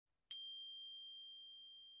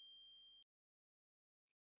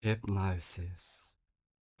Hypnosis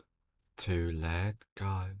to let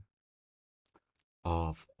go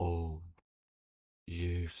of all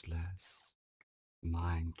useless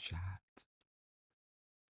mind chat.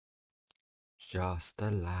 Just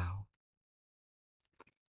allow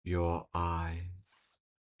your eyes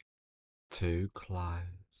to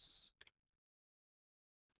close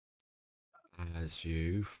as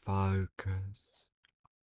you focus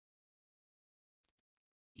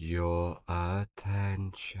your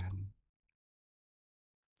attention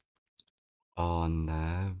on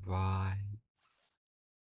the rise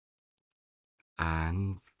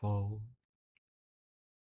and fall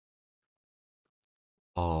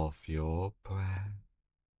of your breath.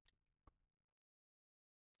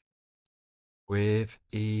 With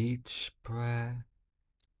each breath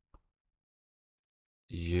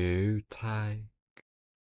you take,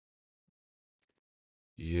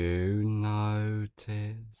 you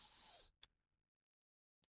notice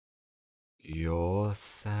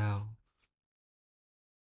yourself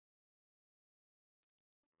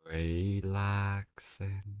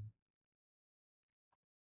relaxing.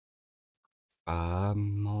 The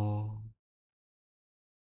more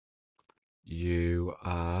you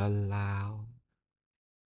allow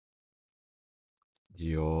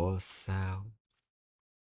yourself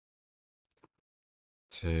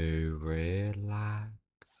to relax,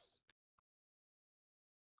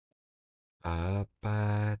 the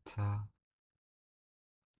better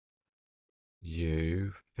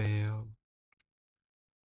you feel,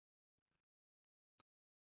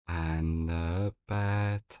 and the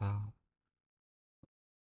better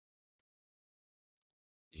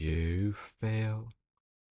you feel,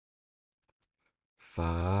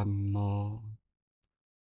 the more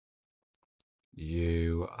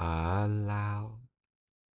you allow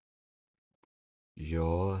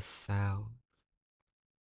yourself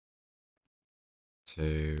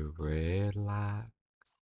to relax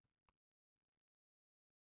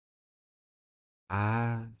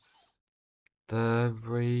as the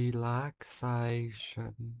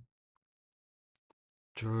relaxation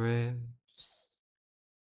drifts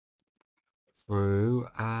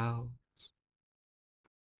throughout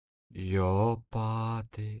your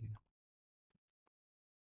body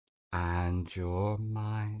and your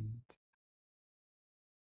mind.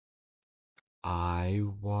 I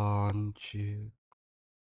want you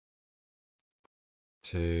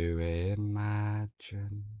to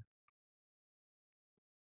imagine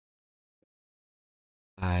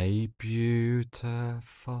a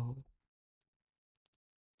beautiful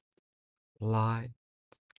light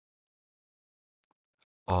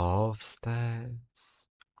of stairs,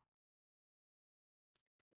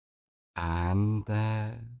 and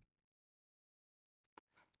there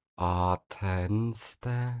are 10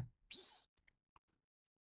 steps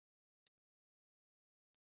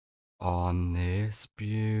on this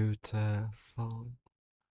beautiful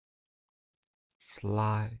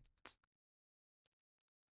flight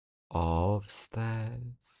of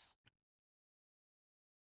stairs,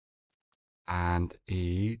 and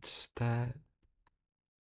each step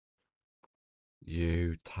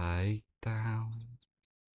you take down,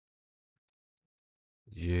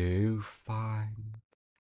 you find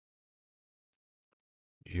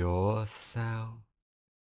yourself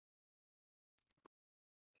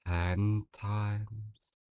 10 times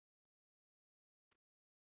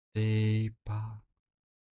deeper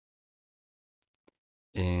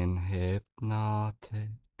in hypnotic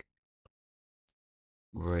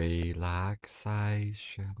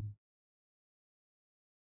relaxation,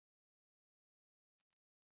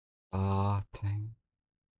 starting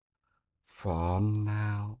from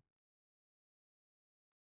now.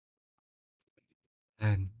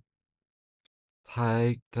 Then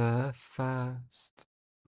take the first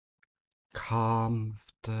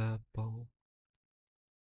comfortable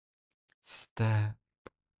step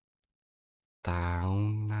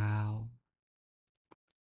down now,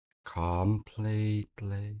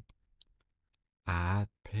 completely at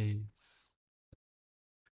peace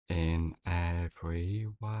in every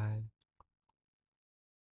way.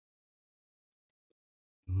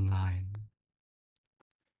 9.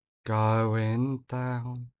 Going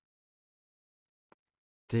down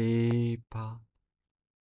deeper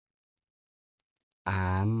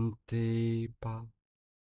and deeper,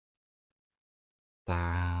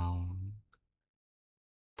 down,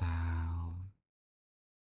 down,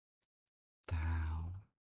 down.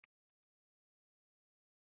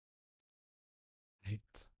 8.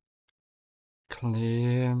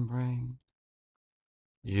 Clearing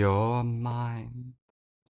your mind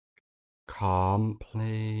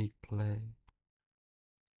completely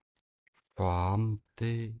from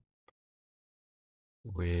deep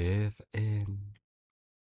within.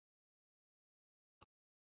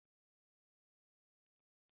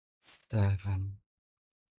 7.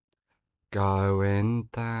 Going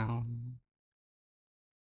down,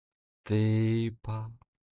 deeper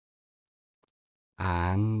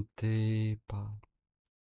and deeper,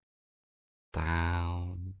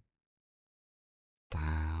 down,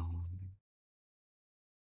 down,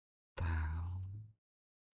 down.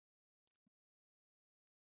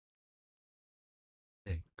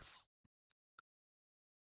 6.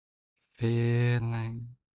 Feeling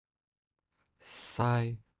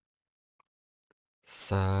safe,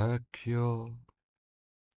 secure,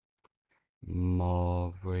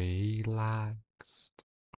 more relaxed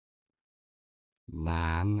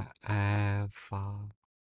than ever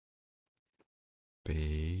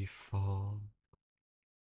before.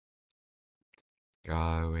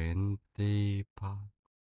 Going deeper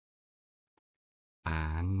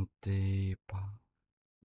and deeper,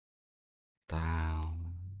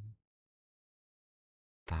 down,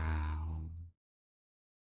 down,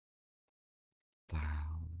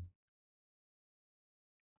 down.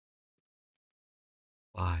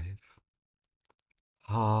 5.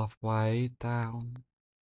 Halfway down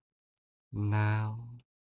now,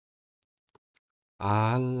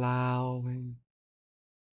 allowing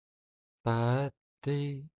the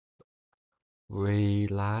deep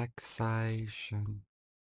relaxation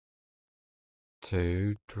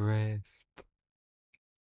to drift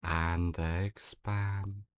and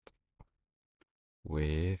expand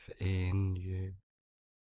within you.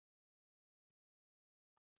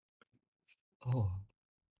 4.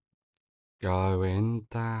 Going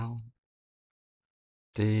down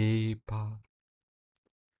deeper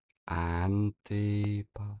and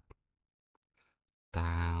deeper,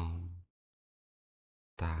 down,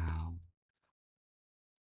 down,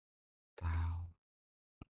 down.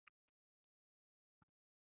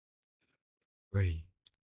 3.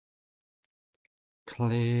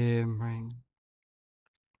 Clearing,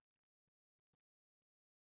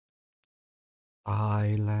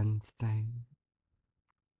 silencing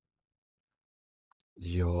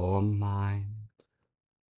your mind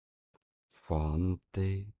from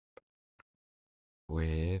deep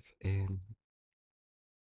within.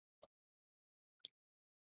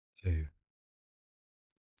 2.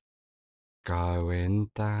 Going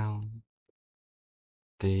down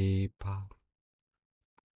deeper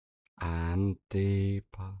and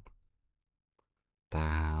deeper,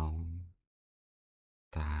 down,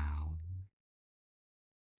 down,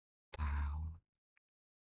 down.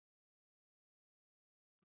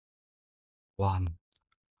 1.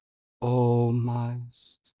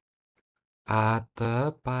 Almost at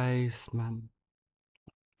the basement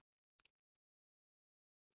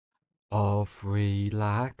of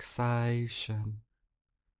relaxation,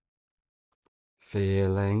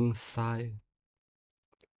 feeling safe,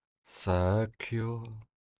 secure,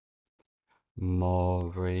 more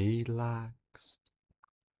relaxed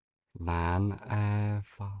than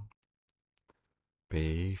ever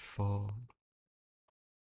before.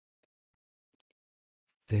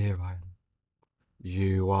 0.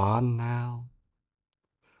 You are now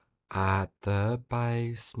at the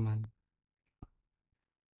basement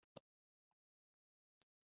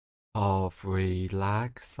of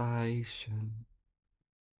relaxation,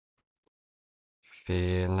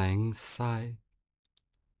 feeling safe,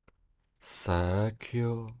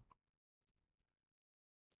 secure,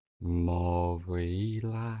 more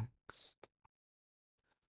relaxed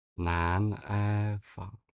than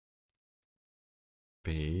ever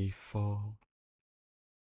before.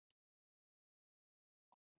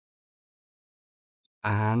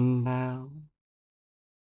 And now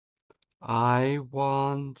I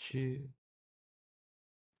want you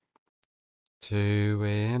to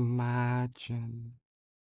imagine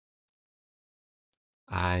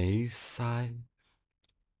a safe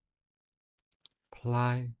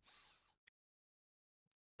place.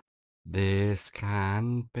 This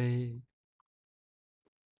can be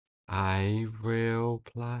a real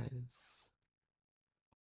place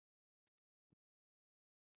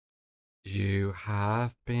you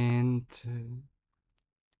have been to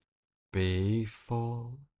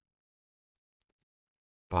before,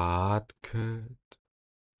 but could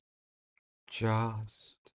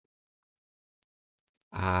just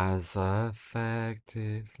as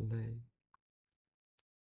effectively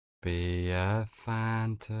be a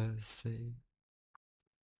fantasy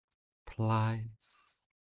place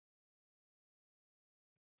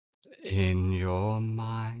in your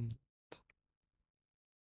mind,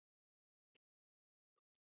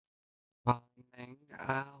 coming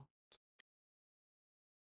out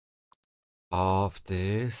of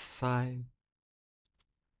this safe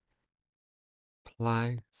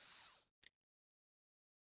place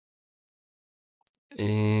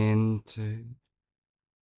into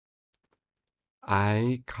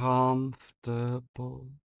a comfortable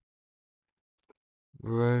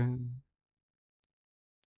room,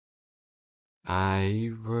 a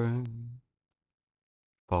room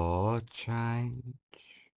for change,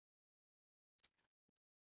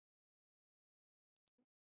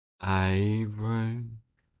 a room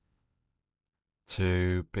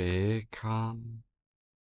to become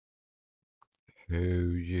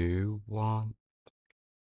who you want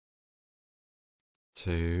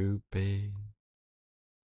to be.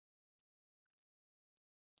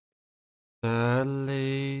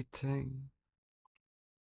 Deleting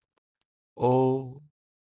all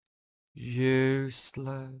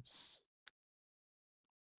useless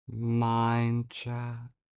mind chat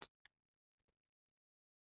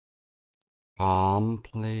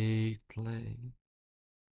completely,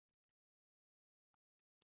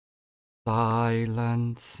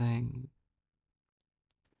 silencing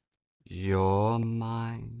your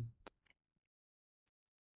mind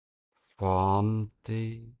from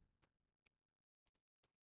deep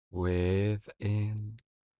within,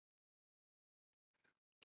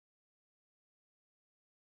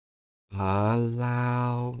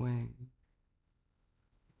 allowing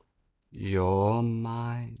your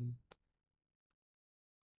mind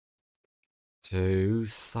to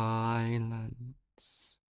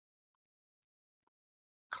silence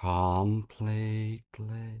completely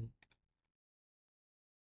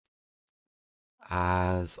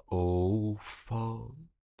as all faults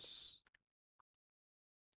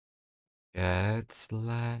gets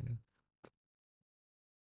left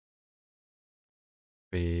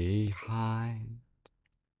behind.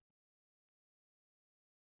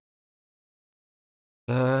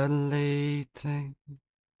 Deleting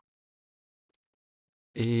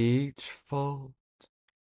each fault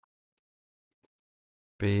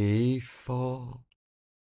before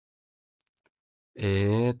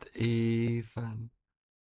it even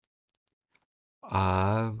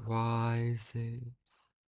arises,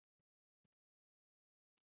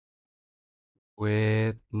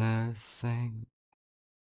 witnessing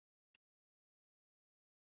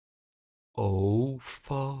all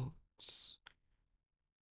faults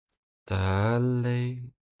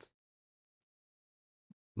delete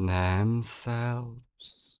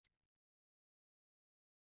themselves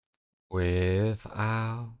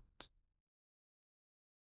without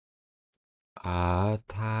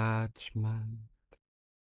attachment,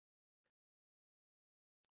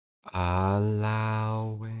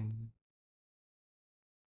 allowing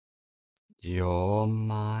your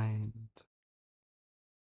mind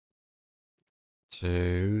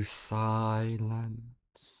to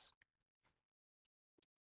silence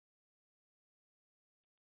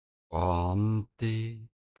from deep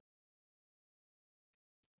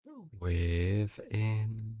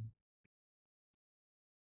within,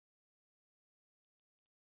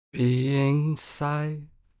 being safe,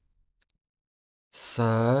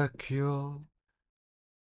 secure,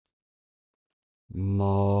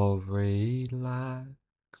 more relaxed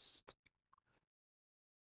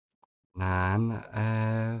than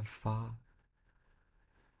ever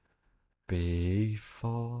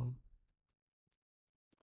before,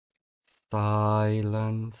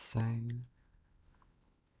 silencing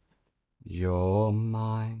your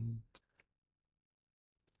mind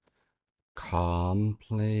completely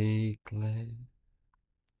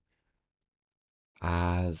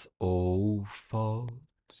as all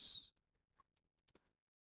faults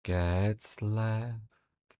gets left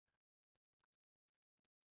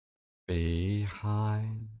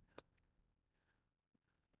behind.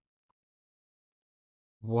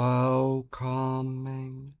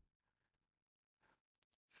 Welcoming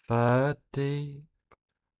the deep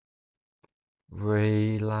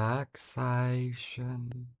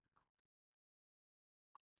relaxation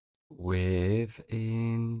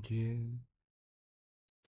within you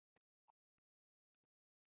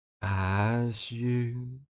as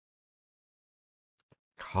you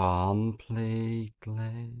completely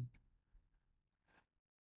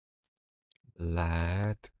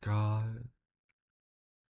let go,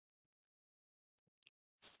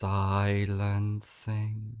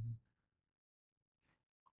 silencing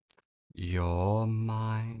your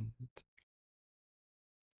mind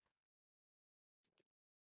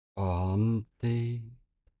from deep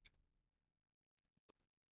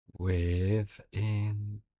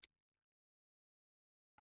within,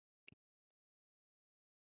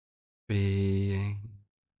 being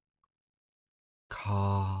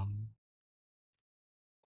calm,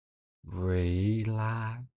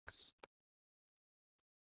 relaxed,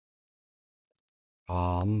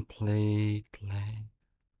 completely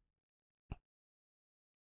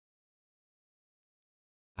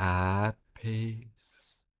at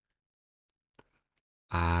peace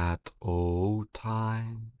at all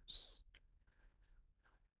times,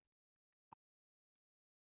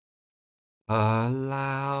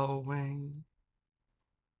 allowing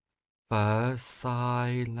the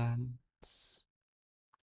silence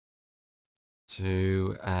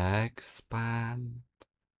to expand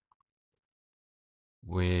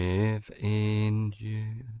within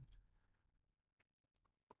you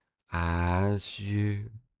as you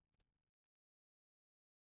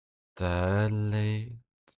delete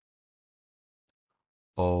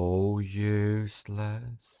all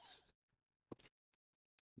useless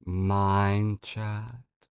mind chat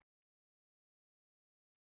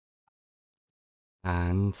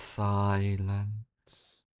and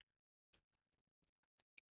silence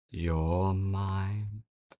your mind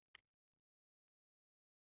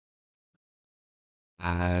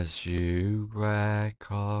as you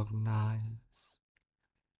recognize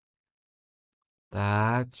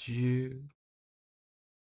that you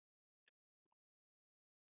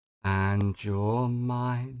and your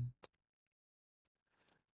mind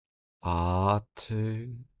are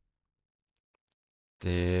two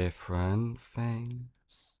different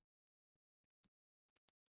things,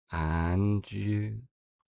 and you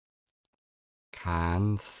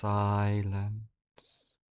can silence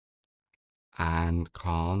and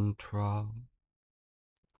control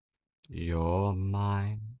your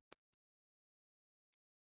mind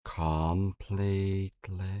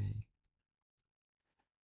completely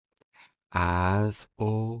as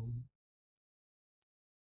all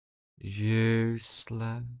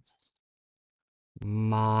useless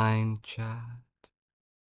mind chat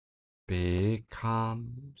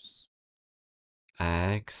becomes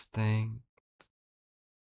extinct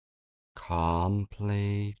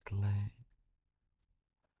completely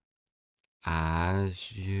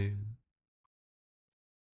as you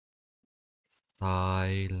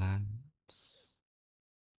silence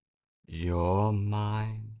your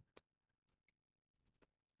mind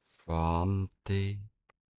from deep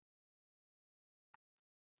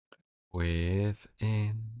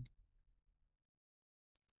within,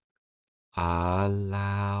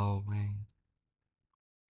 allowing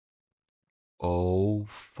all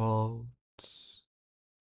faults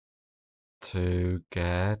to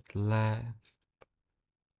get left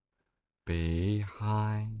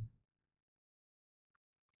behind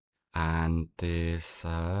and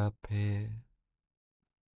disappear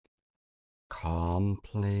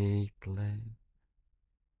completely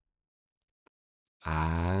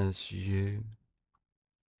as you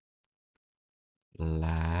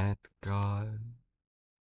let go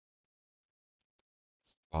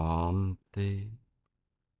from deep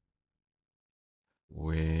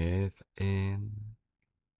within,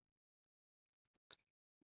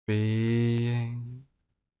 being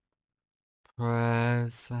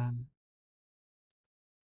present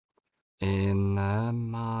in the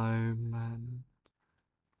moment,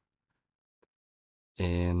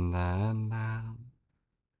 in the now,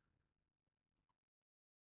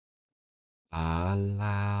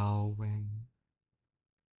 allowing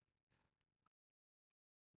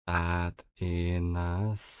that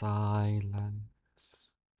inner silence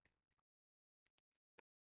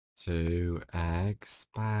to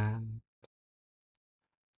expand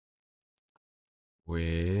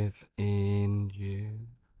within you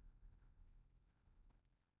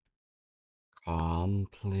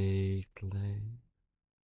completely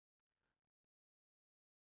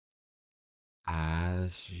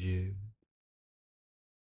as you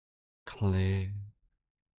clear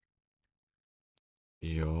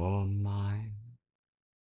your mind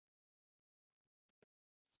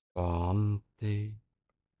from deep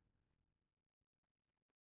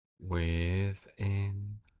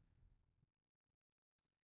within,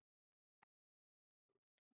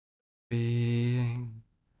 being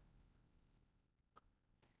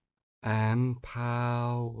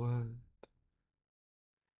empowered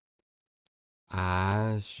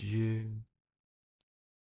as you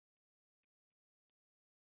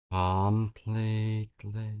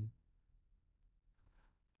completely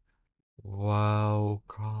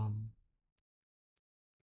welcome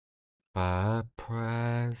the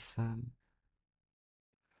present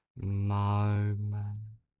moment,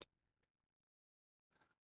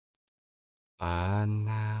 and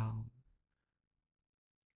now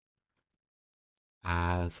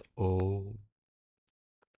as all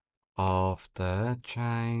of the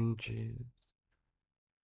changes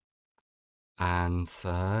and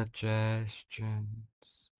suggestions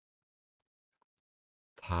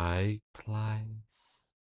take place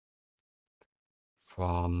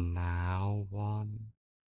from now on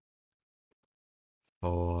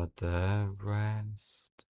for the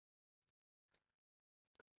rest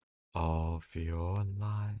of your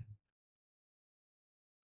life.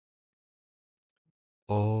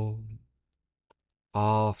 All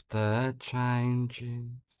of the changes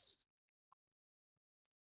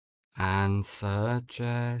and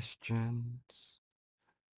suggestions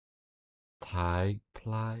take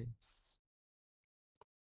place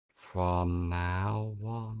from now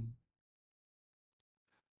on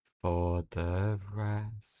for the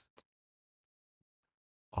rest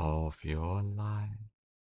of your life.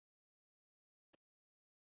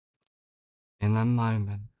 In a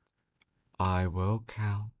moment, I will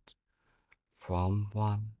count from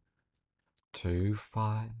 1 to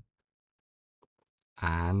 5,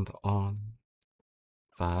 and on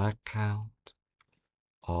the count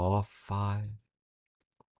of 5,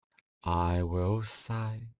 I will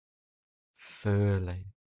say, fully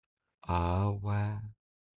aware,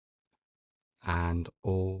 and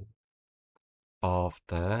all of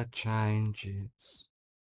the changes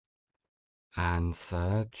and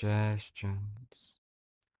suggestions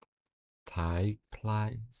take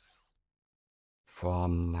place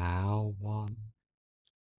from now on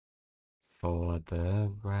for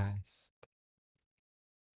the rest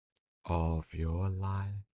of your life.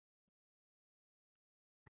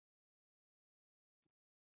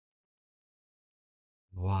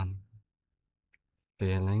 1.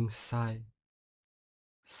 Feeling safe,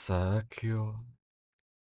 secure,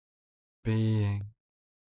 being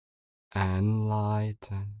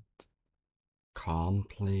enlightened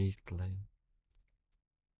completely.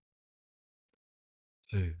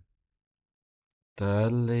 2.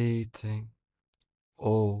 Deleting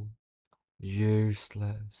all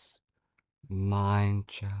useless mind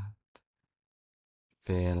chat,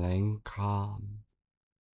 feeling calm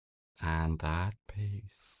and at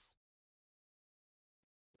peace.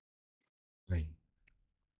 3.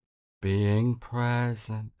 Being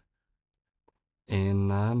present in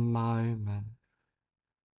the moment,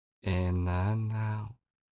 in and out,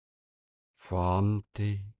 from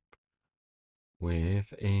deep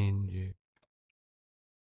within you.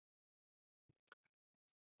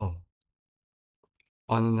 4.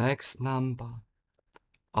 On the next number,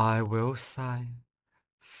 I will say,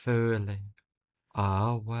 fully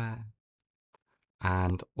aware,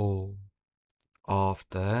 and all of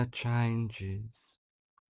the changes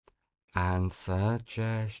and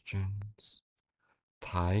suggestions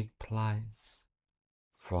take place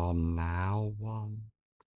from now on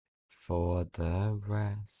for the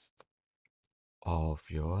rest of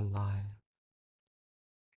your life.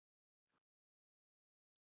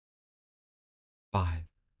 5.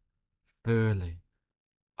 Fully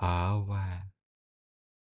aware.